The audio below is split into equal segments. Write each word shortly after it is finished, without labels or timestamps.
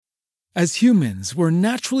As humans, we're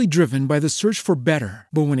naturally driven by the search for better.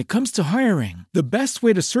 But when it comes to hiring, the best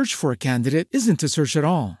way to search for a candidate isn't to search at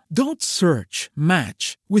all. Don't search,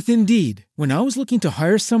 match with Indeed. When I was looking to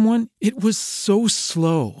hire someone, it was so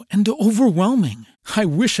slow and overwhelming. I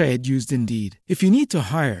wish I had used Indeed. If you need to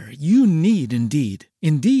hire, you need Indeed.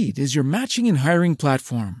 Indeed is your matching and hiring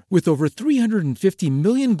platform with over 350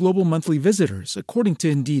 million global monthly visitors, according to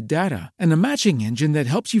Indeed data, and a matching engine that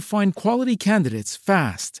helps you find quality candidates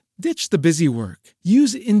fast. Ditch the busy work.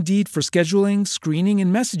 Use Indeed for scheduling, screening,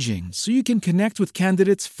 and messaging so you can connect with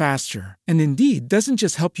candidates faster. And Indeed doesn't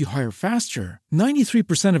just help you hire faster.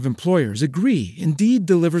 93% of employers agree Indeed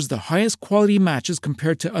delivers the highest quality matches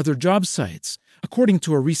compared to other job sites, according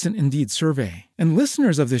to a recent Indeed survey. And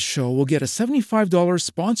listeners of this show will get a $75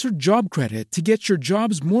 sponsored job credit to get your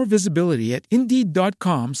jobs more visibility at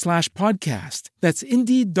Indeed.com/podcast. That's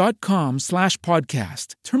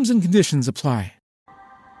Indeed.com/podcast. Terms and conditions apply.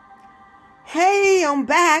 Hey, I'm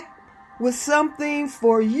back with something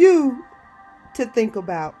for you to think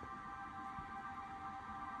about.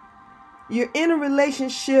 You're in a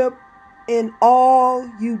relationship and all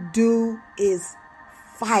you do is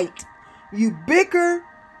fight. You bicker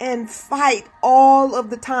and fight all of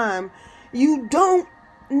the time. You don't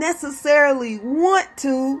necessarily want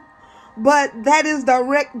to, but that is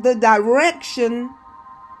the direction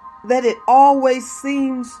that it always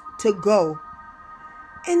seems to go.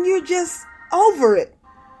 And you're just over it.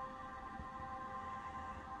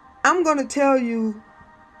 I'm going to tell you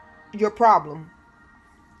your problem.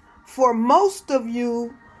 For most of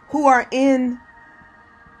you who are in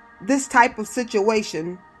this type of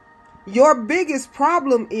situation, your biggest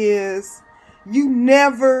problem is you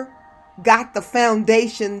never got the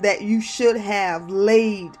foundation that you should have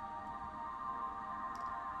laid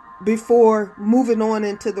before moving on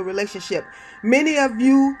into the relationship. Many of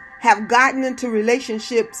you have gotten into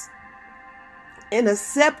relationships and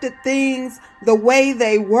accepted things the way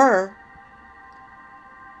they were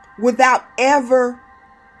without ever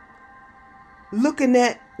looking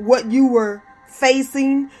at what you were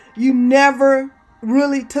facing. You never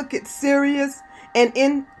really took it serious and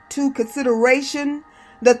into consideration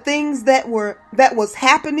the things that was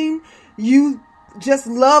happening. You just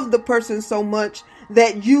loved the person so much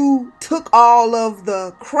that you took all of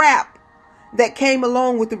the crap that came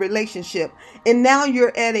along with the relationship. And now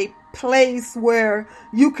you're at a place where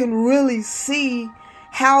you can really see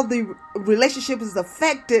how the relationship is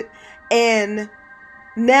affected, and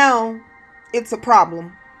now it's a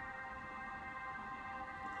problem.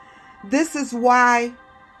 This is why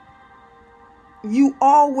you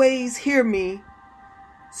always hear me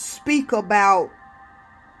speak about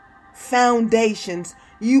foundations.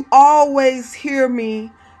 You always hear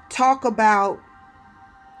me talk about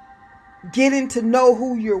getting to know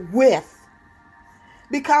who you're with.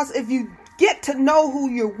 Because if you get to know who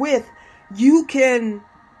you're with, you can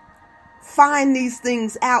find these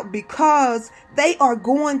things out because they are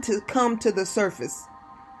going to come to the surface.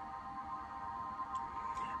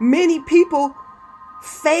 Many people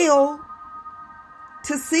fail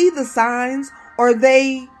to see the signs, or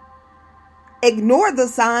they ignore the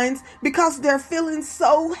signs because they're feeling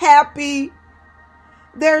so happy.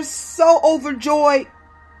 They're so overjoyed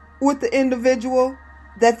with the individual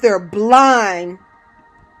that they're blind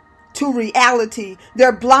to reality.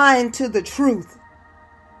 They're blind to the truth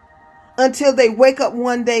until they wake up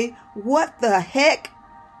one day. What the heck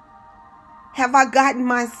have I gotten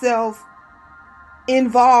myself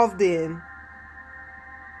involved in?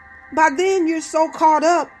 By then you're so caught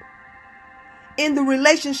up in the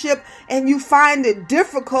relationship and you find it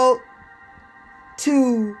difficult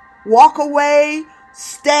to walk away,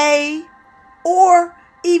 stay, or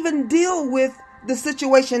even deal with the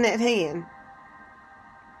situation at hand.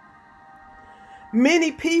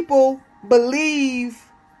 Many people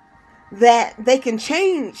believe that they can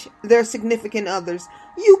change their significant others.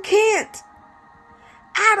 You can't.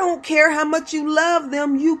 I don't care how much you love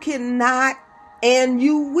them. You cannot and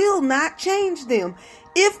you will not change them.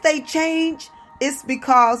 If they change, it's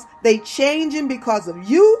because they changing because of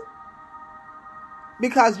you.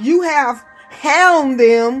 Because you have hound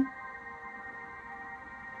them.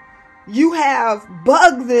 You have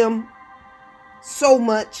bugged them so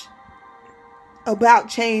much about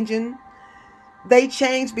changing. They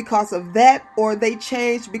change because of that, or they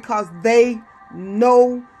change because they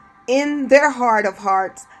know in their heart of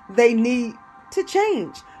hearts they need to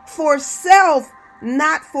change for self,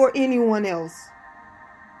 not for anyone else.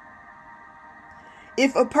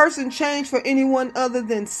 If a person changed for anyone other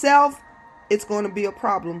than self, it's going to be a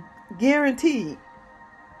problem, guaranteed.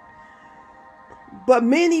 But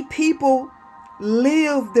many people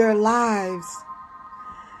live their lives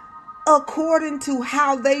according to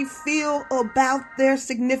how they feel about their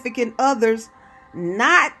significant others,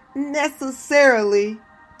 not necessarily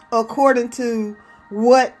according to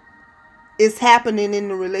what is happening in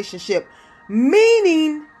the relationship.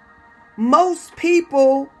 Meaning, most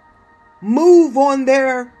people move on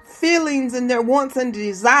their feelings and their wants and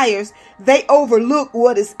desires. They overlook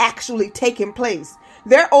what is actually taking place.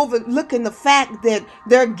 They're overlooking the fact that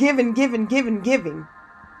they're giving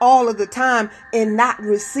all of the time and not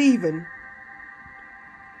receiving.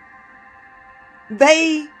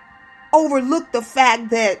 They overlook the fact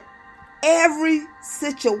that every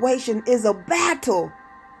situation is a battle.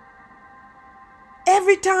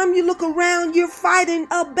 Every time you look around, you're fighting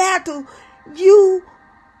a battle. You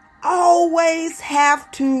always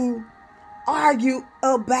have to argue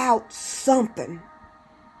about something.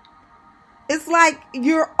 It's like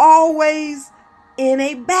you're always in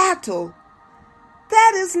a battle.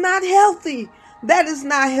 That is not healthy. That is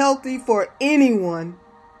not healthy for anyone.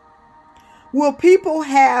 Will people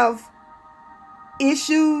have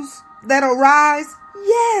issues that arise?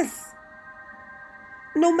 Yes.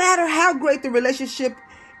 No matter how great the relationship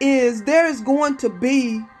is, there is going to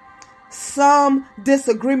be some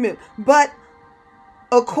disagreement. But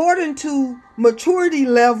according to maturity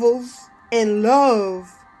levels and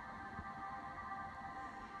love,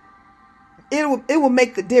 it will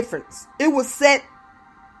make the difference. It will set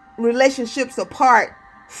relationships apart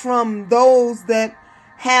from those that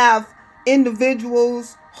have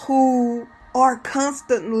individuals who are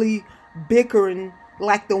constantly bickering,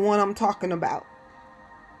 like the one I'm talking about.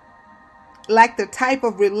 Like the type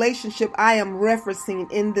of relationship I am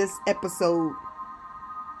referencing in this episode.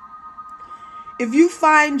 If you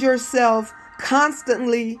find yourself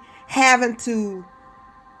constantly having to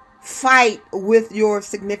fight with your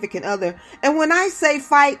significant other, and when I say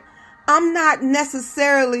fight, I'm not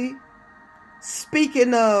necessarily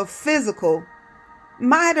speaking of physical.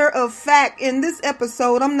 Matter of fact, in this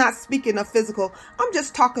episode, I'm not speaking of physical. I'm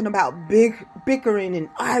just talking about bickering and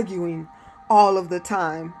arguing all of the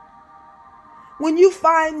time. When you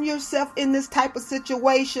find yourself in this type of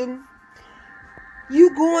situation,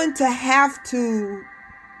 you're going to have to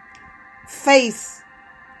face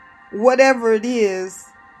whatever it is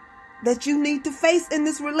that you need to face in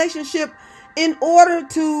this relationship in order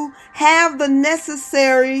to have the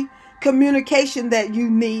necessary communication that you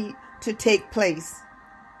need to take place.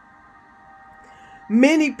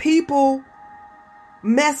 Many people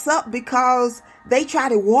mess up because they try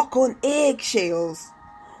to walk on eggshells,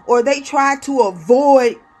 or they try to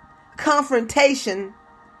avoid confrontation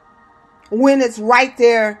when it's right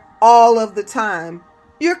there all of the time.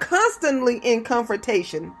 You're constantly in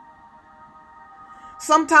confrontation.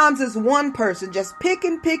 Sometimes it's one person just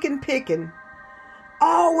picking,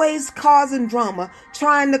 always causing drama,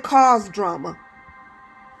 trying to cause drama.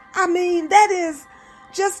 I mean, that is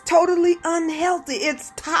just totally unhealthy.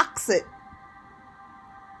 It's toxic.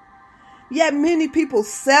 Yet many people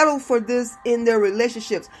settle for this in their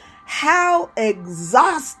relationships. How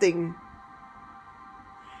exhausting.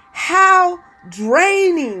 How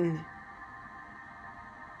draining.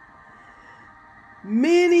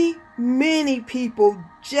 Many people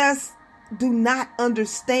just do not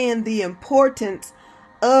understand the importance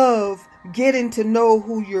of getting to know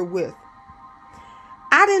who you're with.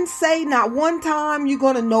 I didn't say not one time you're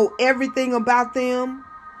going to know everything about them,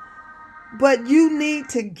 but you need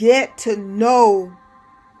to get to know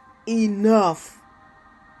enough.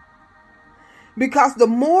 Because the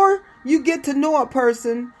more you get to know a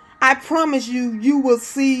person, I promise you, you will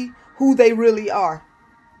see who they really are.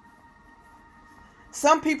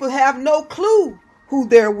 Some people have no clue who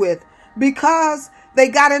they're with because they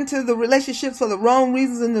got into the relationships for the wrong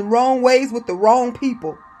reasons and the wrong ways with the wrong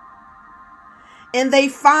people. And they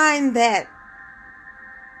find that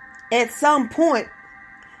at some point,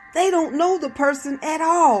 they don't know the person at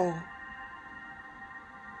all.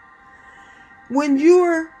 When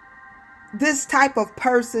you're this type of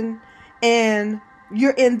person and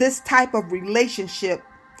you're in this type of relationship,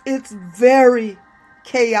 it's very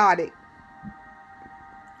chaotic.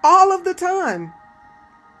 All of the time.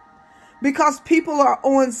 Because people are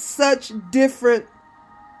on such different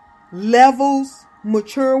levels,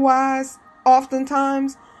 mature-wise,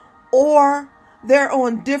 oftentimes, or they're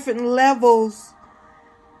on different levels,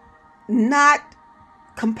 not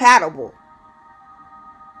compatible.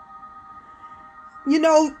 You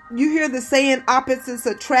know, you hear the saying opposites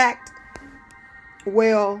attract.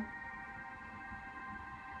 Well,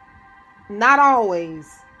 not always.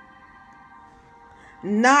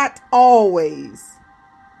 Not always.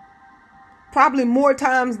 Probably more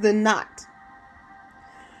times than not.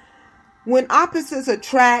 When opposites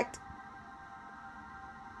attract,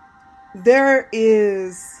 there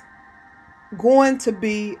is going to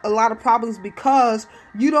be a lot of problems because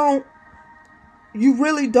you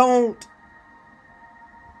really don't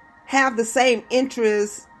have the same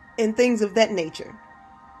interests in things of that nature.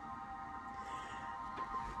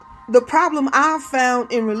 The problem I've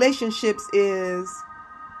found in relationships is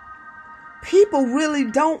people really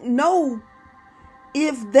don't know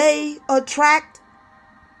if they attract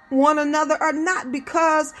one another or not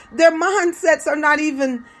because their mindsets are not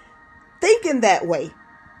even thinking that way.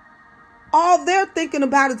 All they're thinking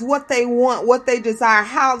about is what they want, what they desire,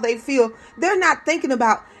 how they feel. They're not thinking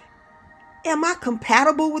about, am I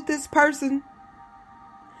compatible with this person?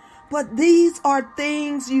 But these are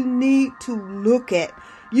things you need to look at.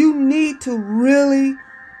 You need to really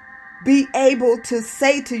be able to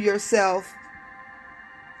say to yourself,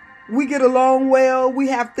 we get along well, we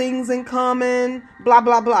have things in common, blah,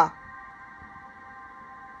 blah, blah.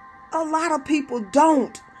 A lot of people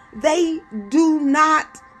don't. They do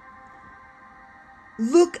not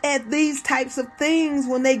look at these types of things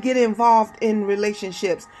when they get involved in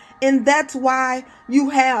relationships. And that's why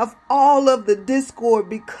you have all of the discord,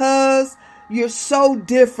 because you're so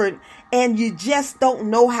different and you just don't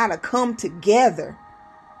know how to come together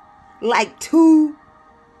like two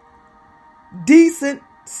decent,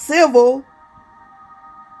 civil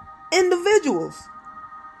individuals.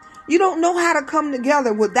 You don't know how to come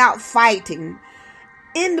together without fighting.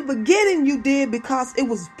 In the beginning you did because it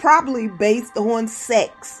was probably based on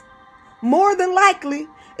sex. More than likely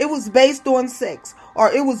it was based on sex,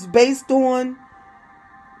 or it was based on,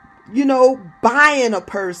 buying a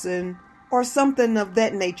person or something of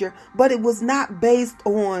that nature. But it was not based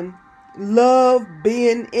on love,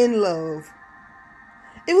 being in love.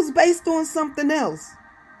 It was based on something else.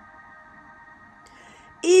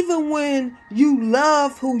 Even when you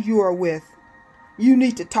love who you are with, you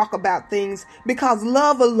need to talk about things, because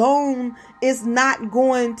love alone is not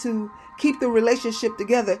going to keep the relationship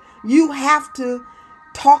together. You have to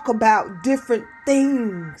talk about different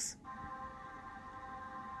things.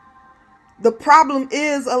 The problem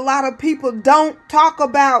is a lot of people don't talk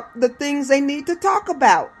about the things they need to talk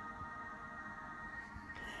about.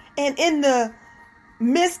 And in the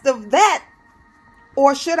midst of that,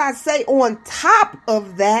 or should I say on top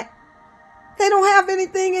of that, they don't have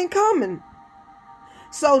anything in common.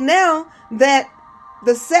 So now that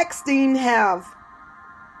the sexting have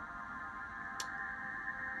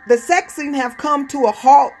come to a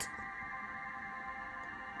halt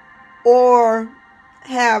or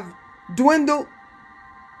have dwindled,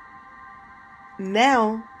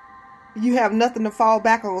 now you have nothing to fall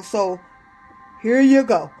back on. So here you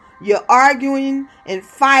go. You're arguing and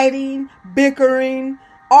fighting, bickering,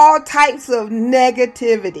 all types of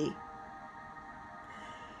negativity,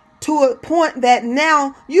 to a point that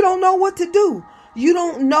now you don't know what to do. You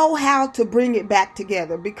don't know how to bring it back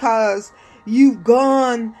together because you've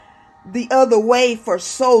gone the other way for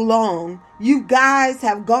so long. You guys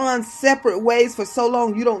have gone separate ways for so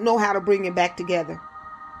long. You don't know how to bring it back together.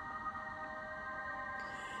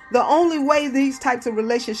 The only way these types of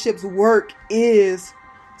relationships work is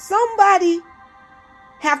somebody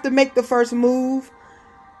have to make the first move.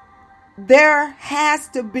 There has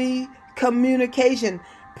to be communication,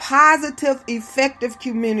 positive, effective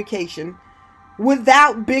communication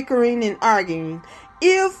without bickering and arguing.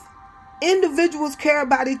 If individuals care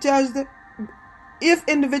about each other, you'll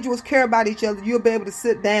be able to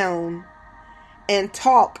sit down and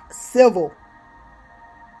talk civil,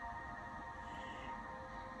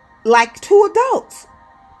 like two adults.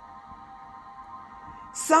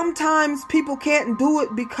 Sometimes people can't do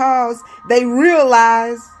it because they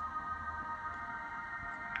realize,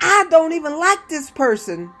 I don't even like this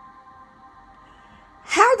person.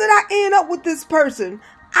 How did I end up with this person?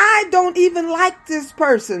 I don't even like this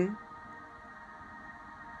person.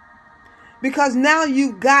 Because now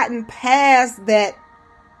you've gotten past that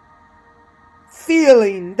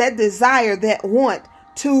feeling, that desire, that want,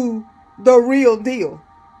 to the real deal.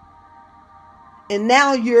 And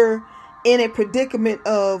now you're in a predicament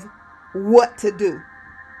of what to do.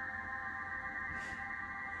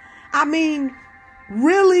 I mean,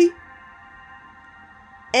 really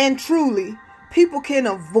and truly, people can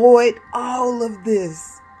avoid all of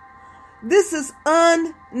this. This is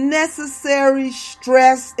unnecessary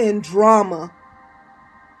stress and drama.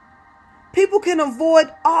 People can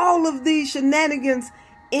avoid all of these shenanigans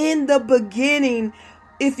in the beginning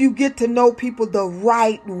if you get to know people the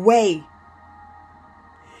right way.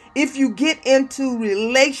 If you get into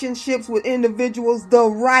relationships with individuals the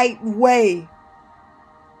right way.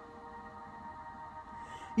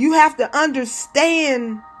 You have to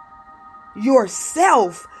understand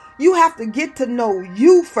yourself You have to get to know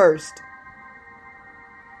you first.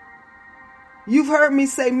 You've heard me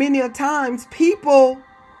say many a times, people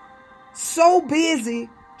so busy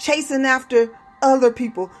chasing after other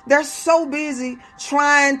people. They're so busy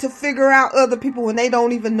trying to figure out other people when they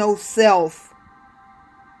don't even know self.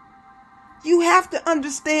 You have to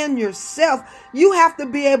understand yourself. You have to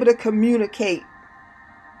be able to communicate.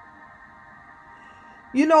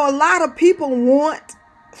 You know, a lot of people want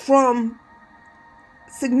from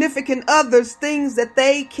significant others things that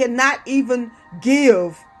they cannot even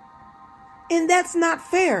give. And that's not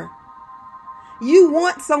fair. You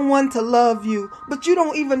want someone to love you, but you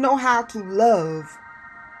don't even know how to love.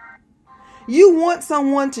 You want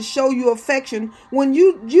someone to show you affection when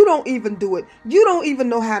you don't even do it. You don't even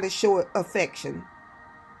know how to show affection.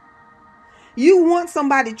 You want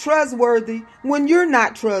somebody trustworthy when you're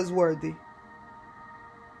not trustworthy.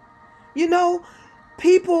 You know,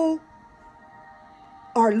 people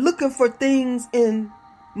are looking for things in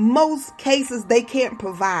most cases they can't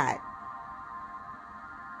provide.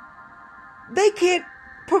 They can't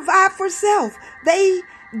provide for self. They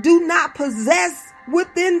do not possess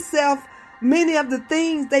within self many of the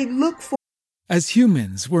things they look for. As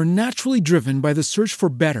humans, we're naturally driven by the search for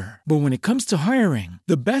better. But when it comes to hiring,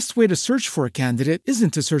 the best way to search for a candidate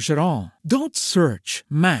isn't to search at all. Don't search,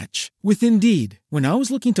 match with Indeed. When I was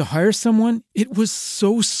looking to hire someone, it was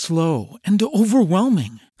so slow and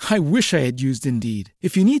overwhelming. I wish I had used Indeed.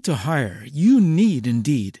 If you need to hire, you need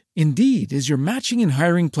Indeed. Indeed is your matching and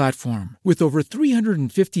hiring platform with over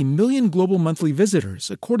 350 million global monthly visitors,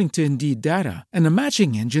 according to Indeed data, and a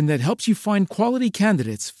matching engine that helps you find quality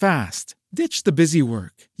candidates fast. Ditch the busy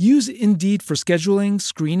work. Use Indeed for scheduling,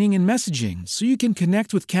 screening, and messaging so you can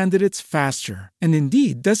connect with candidates faster. And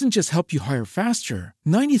Indeed doesn't just help you hire faster.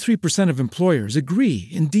 93% of employers agree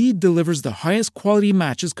Indeed delivers the highest quality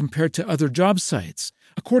matches compared to other job sites,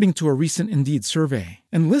 according to a recent Indeed survey.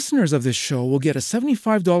 And listeners of this show will get a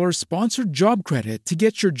 $75 sponsored job credit to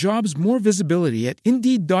get your jobs more visibility at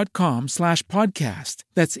Indeed.com/podcast.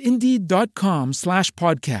 That's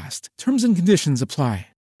Indeed.com/podcast. Terms and conditions apply.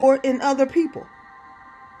 Or in other people.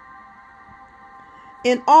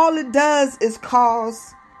 And all it does is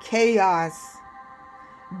cause chaos,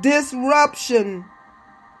 disruption,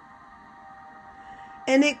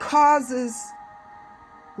 and it causes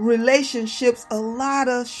relationships a lot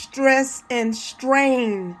of stress and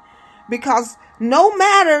strain, because no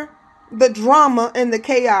matter the drama and the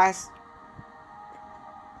chaos,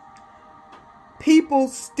 people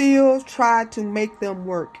still try to make them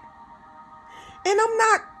work. And I'm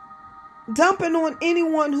not dumping on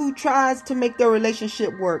anyone who tries to make their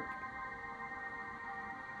relationship work.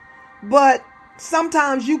 But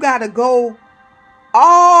sometimes you got to go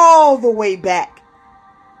all the way back.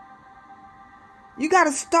 You got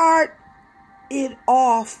to start it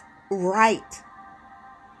off right.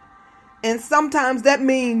 And sometimes that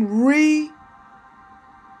means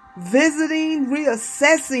revisiting,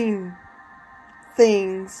 reassessing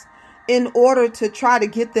things in order to try to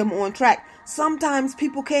get them on track. Sometimes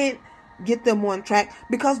people can't get them on track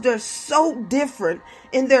because they're so different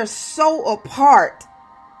and they're so apart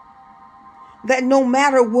that no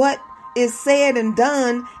matter what is said and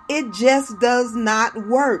done, it just does not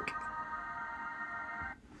work.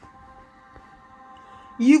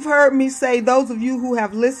 You've heard me say, those of you who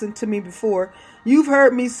have listened to me before, you've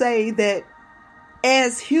heard me say that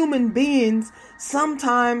as human beings,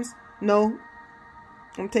 sometimes, no,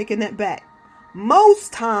 I'm taking that back.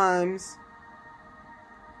 Most times,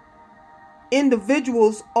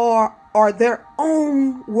 individuals are their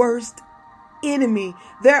own worst enemy,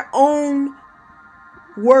 their own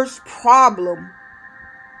worst problem.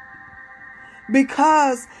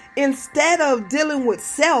 Because instead of dealing with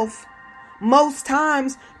self, most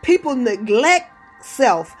times people neglect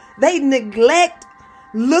self. They neglect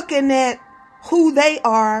looking at who they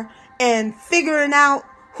are and figuring out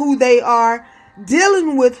who they are,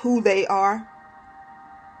 dealing with who they are,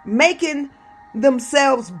 making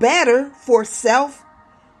themselves better for self.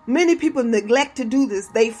 Many people neglect to do this.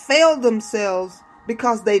 They fail themselves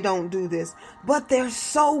because they don't do this. But they're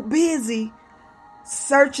so busy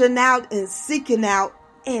searching out and seeking out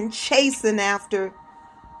and chasing after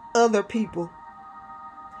other people,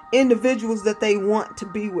 individuals that they want to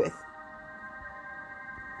be with.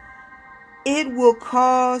 It will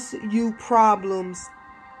cause you problems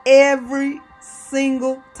every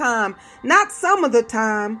single time. Not some of the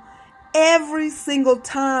time, every single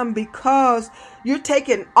time, because you're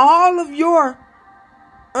taking all of your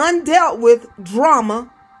undealt with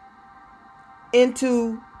drama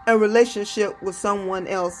into a relationship with someone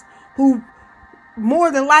else who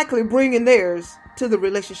more than likely bringing theirs to the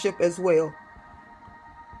relationship as well.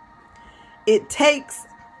 It takes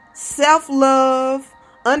self-love,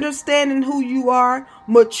 understanding who you are,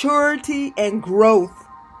 maturity, and growth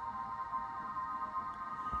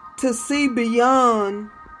to see beyond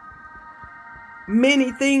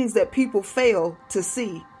many things that people fail to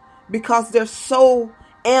see because they're so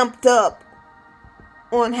amped up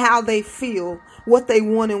on how they feel, what they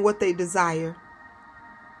want, and what they desire.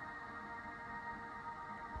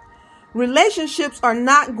 Relationships are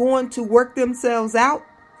not going to work themselves out.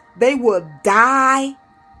 They will die.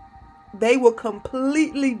 They will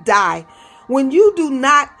completely die. When you do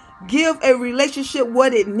not give a relationship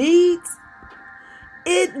what it needs,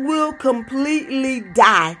 it will completely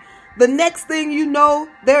die. The next thing you know,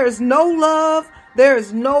 there is no love, there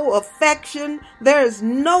is no affection, there is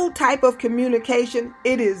no type of communication.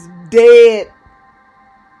 It is dead.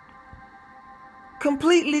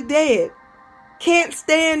 Completely dead. Can't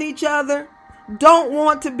stand each other, don't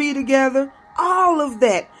want to be together, all of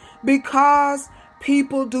that because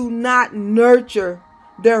people do not nurture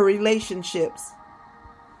their relationships.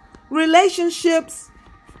 Relationships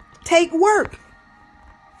take work.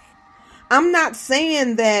 I'm not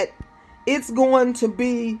saying that it's going to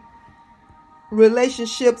be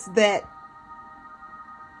relationships that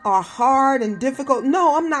are hard and difficult.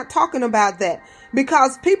 No, I'm not talking about that.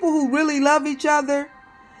 Because people who really love each other,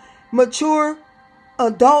 mature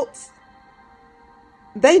adults,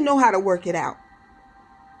 they know how to work it out.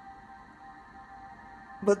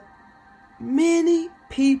 But many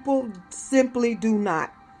people simply do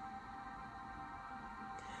not.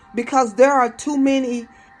 Because there are too many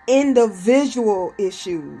individual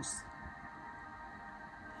issues.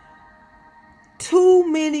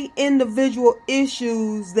 Too many individual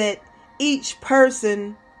issues that each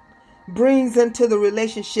person brings into the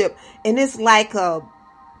relationship. And it's like a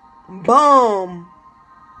bomb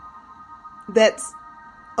that's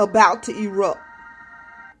about to erupt.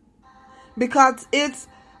 Because it's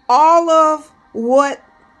all of what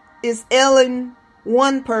is ailing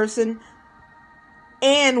one person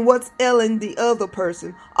and what's ailing the other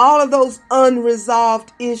person. All of those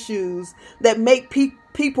unresolved issues that make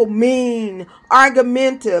people mean,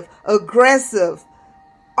 argumentative, aggressive,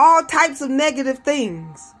 all types of negative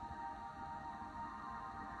things.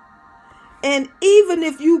 And even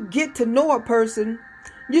if you get to know a person,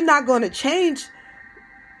 you're not going to change,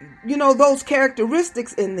 those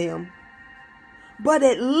characteristics in them. But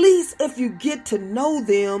at least if you get to know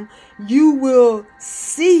them, you will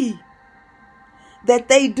see that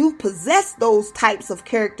they do possess those types of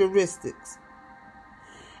characteristics.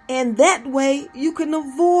 And that way you can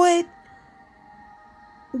avoid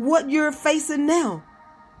what you're facing now.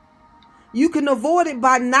 You can avoid it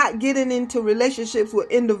by not getting into relationships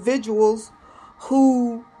with individuals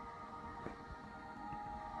who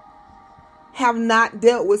have not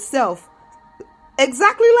dealt with self.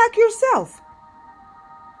 Exactly like yourself.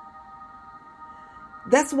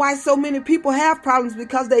 That's why so many people have problems,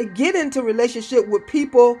 because they get into relationship with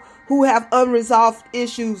people who have unresolved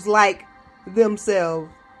issues like themselves.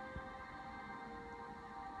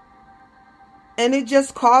 And it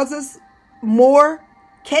just causes more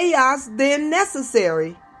chaos than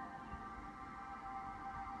necessary.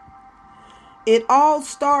 It all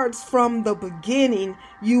starts from the beginning.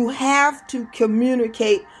 You have to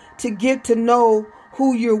communicate to get to know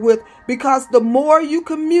who you're with, because the more you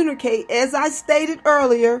communicate, as I stated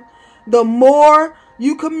earlier, the more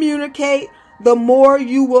you communicate, the more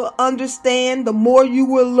you will understand, the more you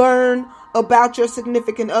will learn about your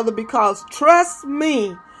significant other. Because trust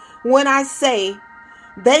me when I say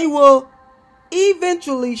they will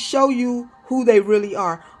eventually show you who they really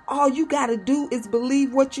are. All you got to do is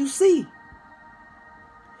believe what you see.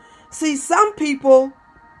 See, some people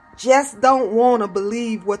just don't want to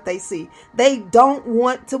believe what they see. They don't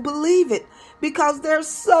want to believe it because they're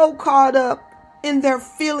so caught up in their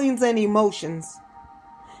feelings and emotions.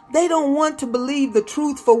 They don't want to believe the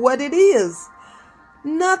truth for what it is.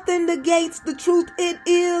 Nothing negates the truth. It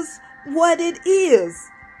is what it is.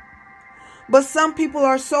 But some people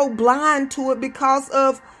are so blind to it because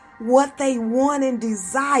of what they want and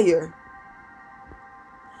desire,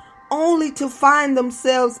 only to find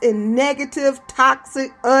themselves in negative,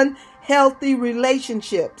 toxic, unhealthy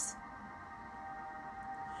relationships.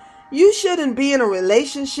 You shouldn't be in a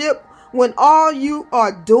relationship when all you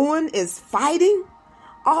are doing is fighting.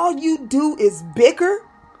 All you do is bicker.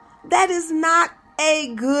 That is not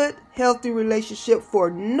a good, healthy relationship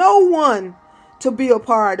for no one to be a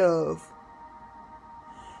part of.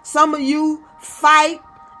 Some of you fight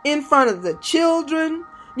in front of the children.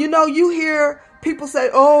 You hear people say,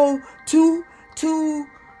 oh, two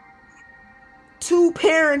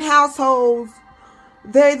parent households,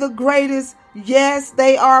 they're the greatest. Yes,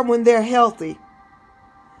 they are when they're healthy.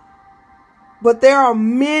 But there are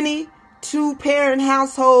many two-parent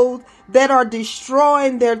households that are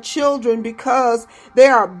destroying their children because they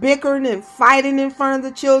are bickering and fighting in front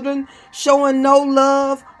of the children, showing no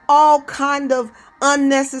love, all kind of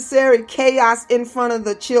unnecessary chaos in front of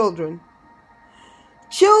the children.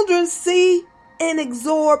 Children see and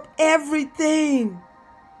absorb everything.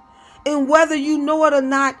 And whether you know it or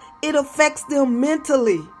not, it affects them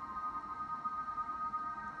mentally.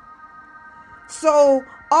 So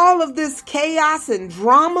all of this chaos and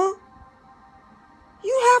drama,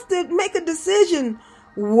 you have to make a decision.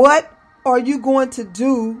 What are you going to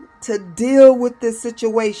do to deal with this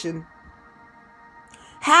situation?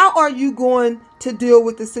 How are you going to deal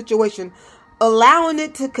with the situation? Allowing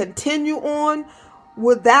it to continue on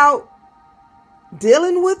without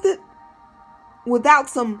dealing with it? Without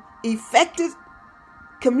some effective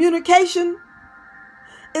communication?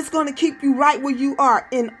 It's going to keep you right where you are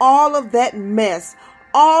in all of that mess,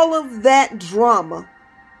 all of that drama.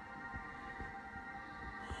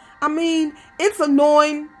 I mean, it's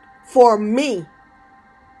annoying for me.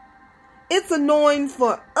 It's annoying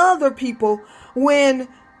for other people when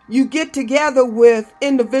you get together with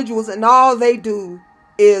individuals and all they do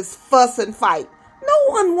is fuss and fight.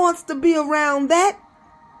 No one wants to be around that.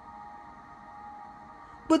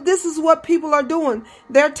 But this is what people are doing.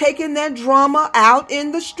 They're taking their drama out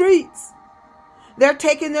in the streets. They're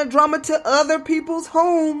taking their drama to other people's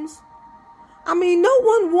homes. I mean, no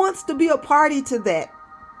one wants to be a party to that.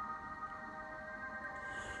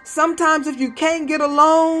 Sometimes if you can't get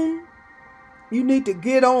along, you need to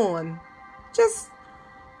get on.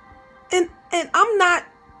 And I'm not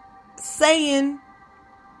saying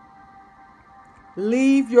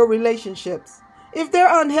leave your relationships. If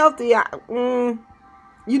they're unhealthy,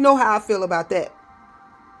 you know how I feel about that.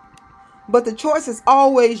 But the choice is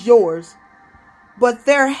always yours. But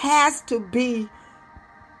there has to be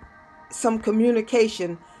some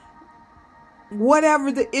communication.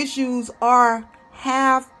 Whatever the issues are,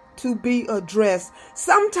 have to be addressed.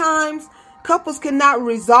 Sometimes couples cannot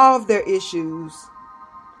resolve their issues.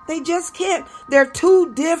 They just can't. They're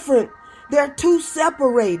too different. They're too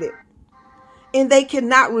separated. And they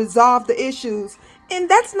cannot resolve the issues. And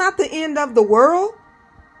that's not the end of the world.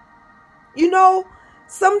 You know,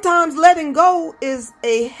 sometimes letting go is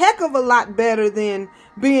a heck of a lot better than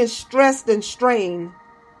being stressed and strained.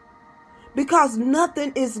 Because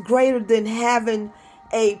nothing is greater than having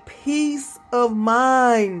a peace of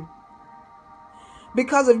mind.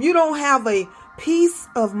 Because if you don't have a peace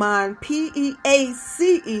of mind,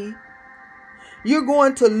 P-E-A-C-E, you're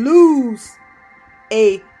going to lose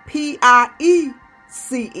a P-I-E-C-E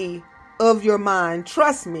of your mind.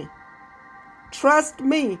 Trust me. Trust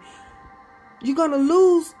me. You're going to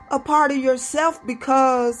lose a part of yourself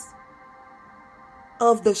because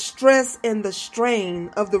of the stress and the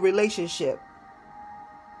strain of the relationship.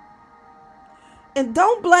 And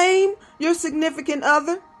don't blame your significant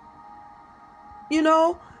other. You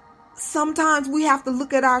know, sometimes we have to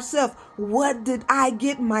look at ourselves. What did I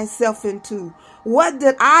get myself into? What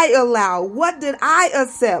did I allow? What did I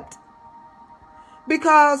accept?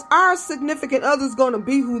 Because our significant other is going to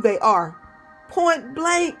be who they are. Point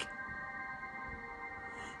blank.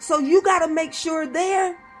 So you got to make sure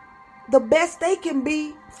they're the best they can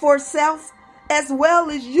be for self, as well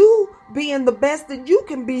as you being the best that you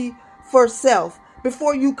can be for self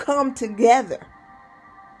before you come together.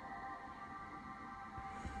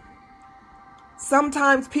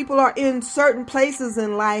 Sometimes people are in certain places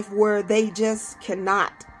in life where they just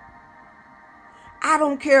cannot. I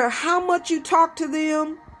don't care how much you talk to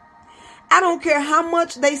them. I don't care how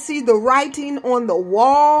much they see the writing on the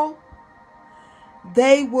wall.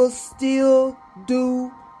 They will still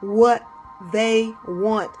do what they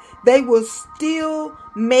want. They will still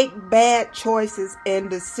make bad choices and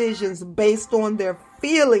decisions based on their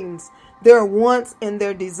feelings, their wants, and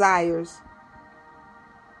their desires.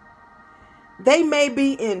 They may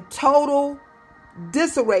be in total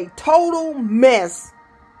disarray, total mess.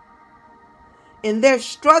 And they're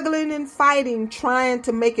struggling and fighting, trying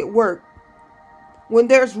to make it work when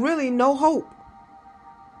there's really no hope.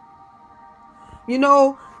 You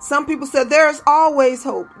know, some people said there's always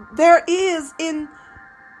hope. There is in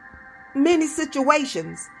many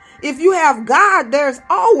situations. If you have God, there's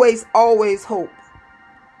always hope.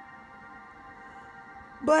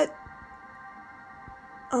 But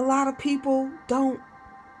a lot of people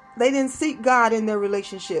they didn't seek God in their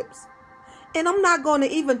relationships. And I'm not going to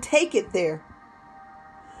even take it there.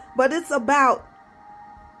 But it's about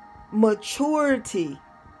maturity.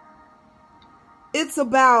 It's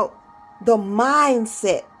about the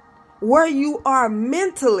mindset, where you are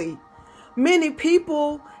mentally, many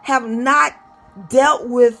people have not dealt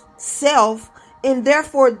with self, and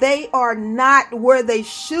therefore they are not where they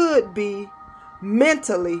should be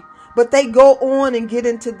mentally. But they go on and get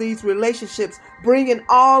into these relationships, bringing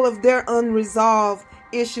all of their unresolved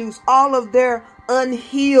issues, all of their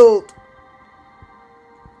unhealed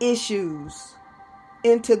issues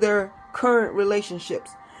into their current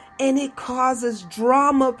relationships. And it causes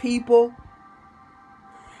drama, people.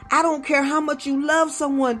 I don't care how much you love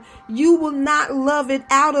someone, you will not love it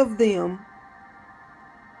out of them.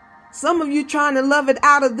 Some of you trying to love it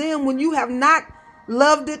out of them when you have not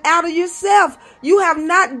loved it out of yourself. You have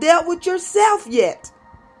not dealt with yourself yet.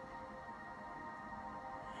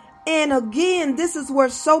 And again, this is where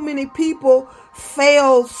so many people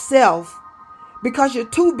fail self, because you're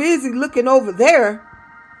too busy looking over there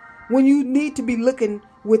when you need to be looking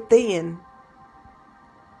within.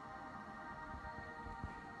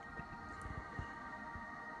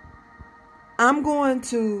 I'm going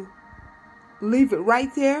to leave it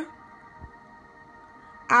right there.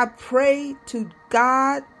 I pray to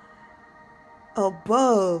God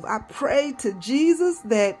above. I pray to Jesus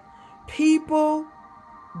that people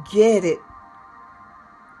get it.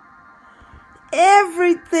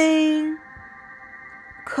 Everything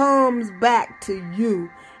comes back to you.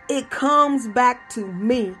 It comes back to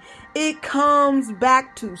me. It comes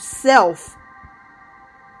back to self.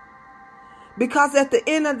 Because at the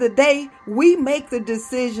end of the day, we make the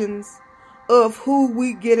decisions of who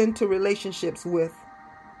we get into relationships with.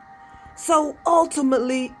 So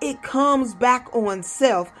ultimately, it comes back on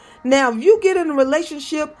self. Now, if you get in a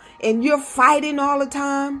relationship and you're fighting all the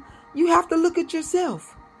time, you have to look at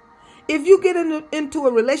yourself. If you get into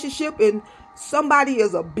a relationship and somebody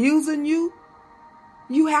is abusing you,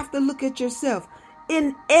 you have to look at yourself.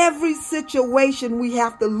 In every situation, we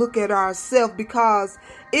have to look at ourselves, because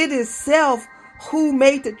it is self who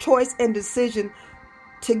made the choice and decision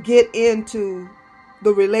to get into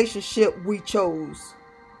the relationship we chose.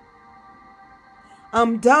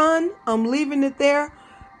 I'm done. I'm leaving it there.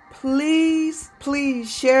 Please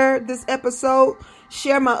share this episode.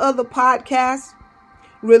 Share my other podcast,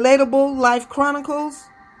 Relatable Life Chronicles.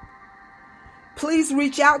 Please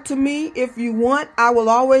reach out to me if you want. I will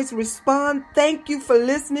always respond. Thank you for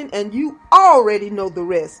listening, and you already know the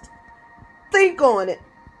rest. Think on it.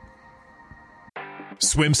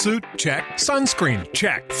 Swimsuit? Check. Sunscreen?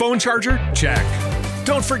 Check. Phone charger? Check.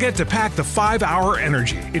 Don't forget to pack the 5-Hour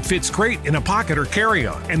Energy. It fits great in a pocket or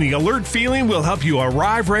carry-on, and the alert feeling will help you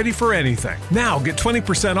arrive ready for anything. Now get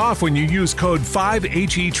 20% off when you use code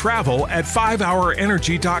 5HETRAVEL at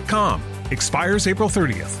 5hourenergy.com. Expires April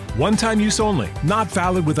 30th. One-time use only. Not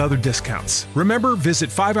valid with other discounts. Remember, visit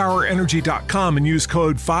 5hourenergy.com and use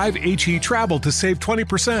code 5HETRAVEL to save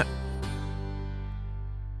 20%.